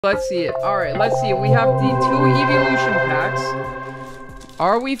Let's see it. Alright, let's see it. We have the 2 evolution packs.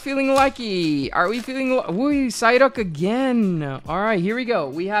 Are we feeling lucky? Are we feeling Woo, Psyduck again. Alright, here we go.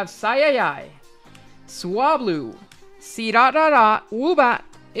 We have Sayayai, Swablu, Siratara, Woobat,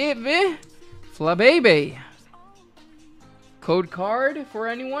 Itvi, Flabebe. Code card for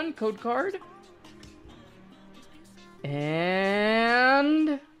anyone? Code card?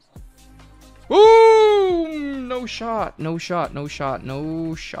 And... boom! No shot, no shot, no shot,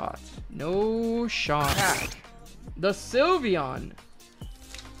 no shot, no shot. The Sylveon.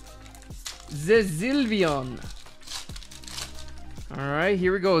 Zezilvion. Alright,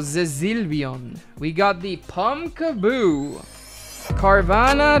 here we go. Zezilvion. We got the Pumpkaboo.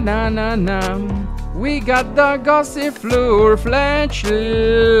 Carvana na. We got the Gossifleur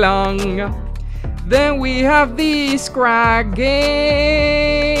Fletchling. Then we have the Scraggy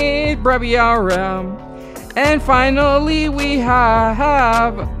Braviara. And finally we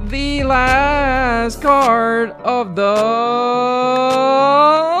have the last card of the...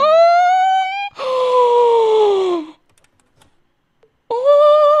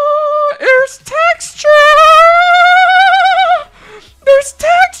 oh, there's texture! There's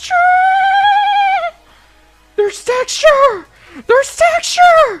texture! There's texture! There's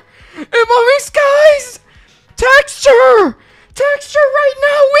texture! Evolving Skies! Texture! Texture right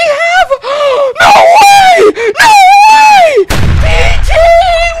now we have... no way! No way! DT!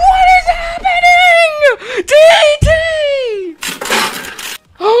 What is happening? DT!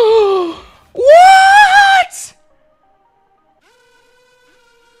 What?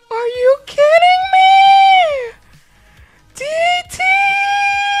 Are you kidding me? DT!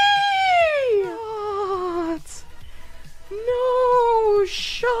 What? No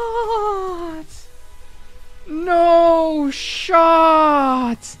shot! No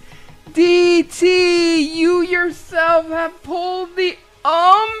shot! DT, you yourself have pulled the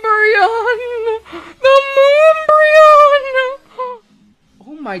Umbreon! The Umbreon!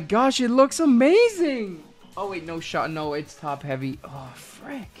 Oh my gosh, it looks amazing! Oh wait, no shot. No, it's top heavy. Oh,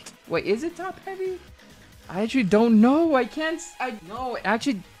 frick. Wait, is it top heavy? I actually don't know. No, it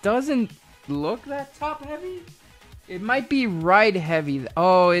actually doesn't look that top heavy. It might be ride heavy.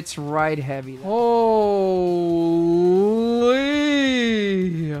 Oh, it's ride heavy. Holy!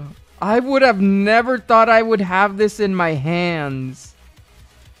 I would have never thought I would have this in my hands.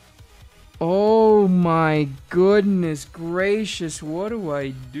 Oh my goodness gracious. What do I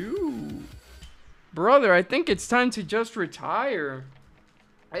do? Brother, I think it's time to just retire.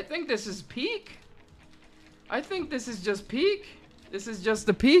 I think this is peak. I think this is just peak. This is just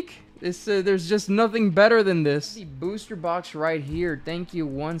the peak. There's just nothing better than this. The booster box right here. Thank you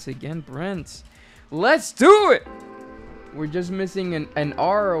once again, Brent. Let's do it! We're just missing an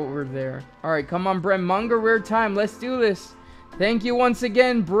R over there. Alright, come on, Brent. Manga rare time. Let's do this. Thank you once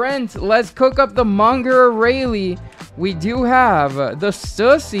again, Brent. Let's cook up the Manga Rayleigh. We do have the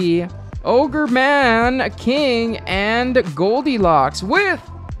Stussy, Ogre Man, King, and Goldilocks with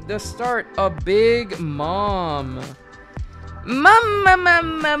the start of Big Mom. Mama,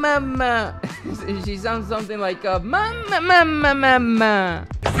 mama, mama. She sounds something like mama, mama, mama.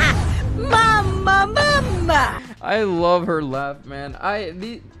 Mama, mama. I love her laugh, man.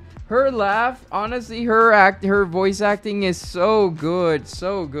 Her laugh, honestly, her voice acting is so good,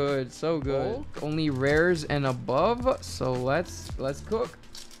 so good, so good. Only rares and above, so let's cook.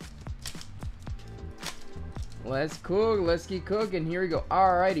 Let's cook. Let's keep cooking. Here we go.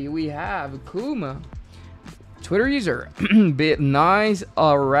 Alrighty, we have Kuma. Twitter user, bit nice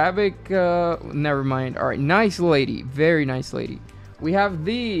Arabic, never mind. All right, nice lady, very nice lady. We have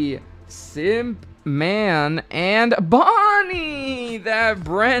the Simp Man and Bonnie. That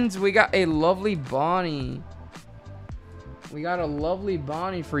Brent, we got a lovely Bonnie. We got a lovely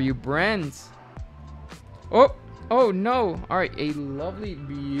Bonnie for you, Brent. Oh no. All right, a lovely,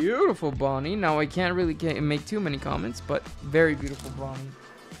 beautiful Bonnie. Now I can't really make too many comments, but very beautiful Bonnie.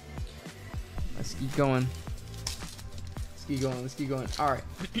 Let's keep going. Let's keep going. All right.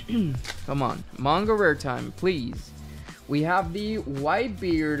 Come on. Manga rare time, please. We have the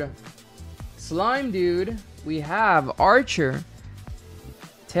Whitebeard, Slime Dude. We have Archer,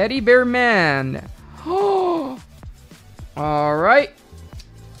 Teddy Bear Man. Oh! All right.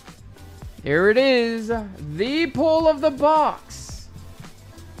 Here it is. The pull of the box.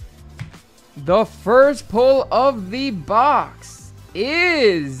 The first pull of the box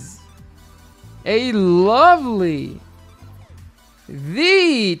is a lovely...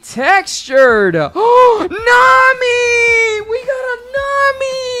 the textured Nami! We got a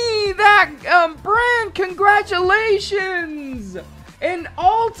Nami! That Brand, congratulations! An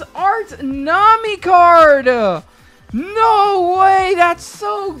alt art Nami card! No way! That's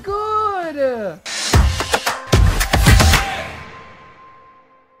so good!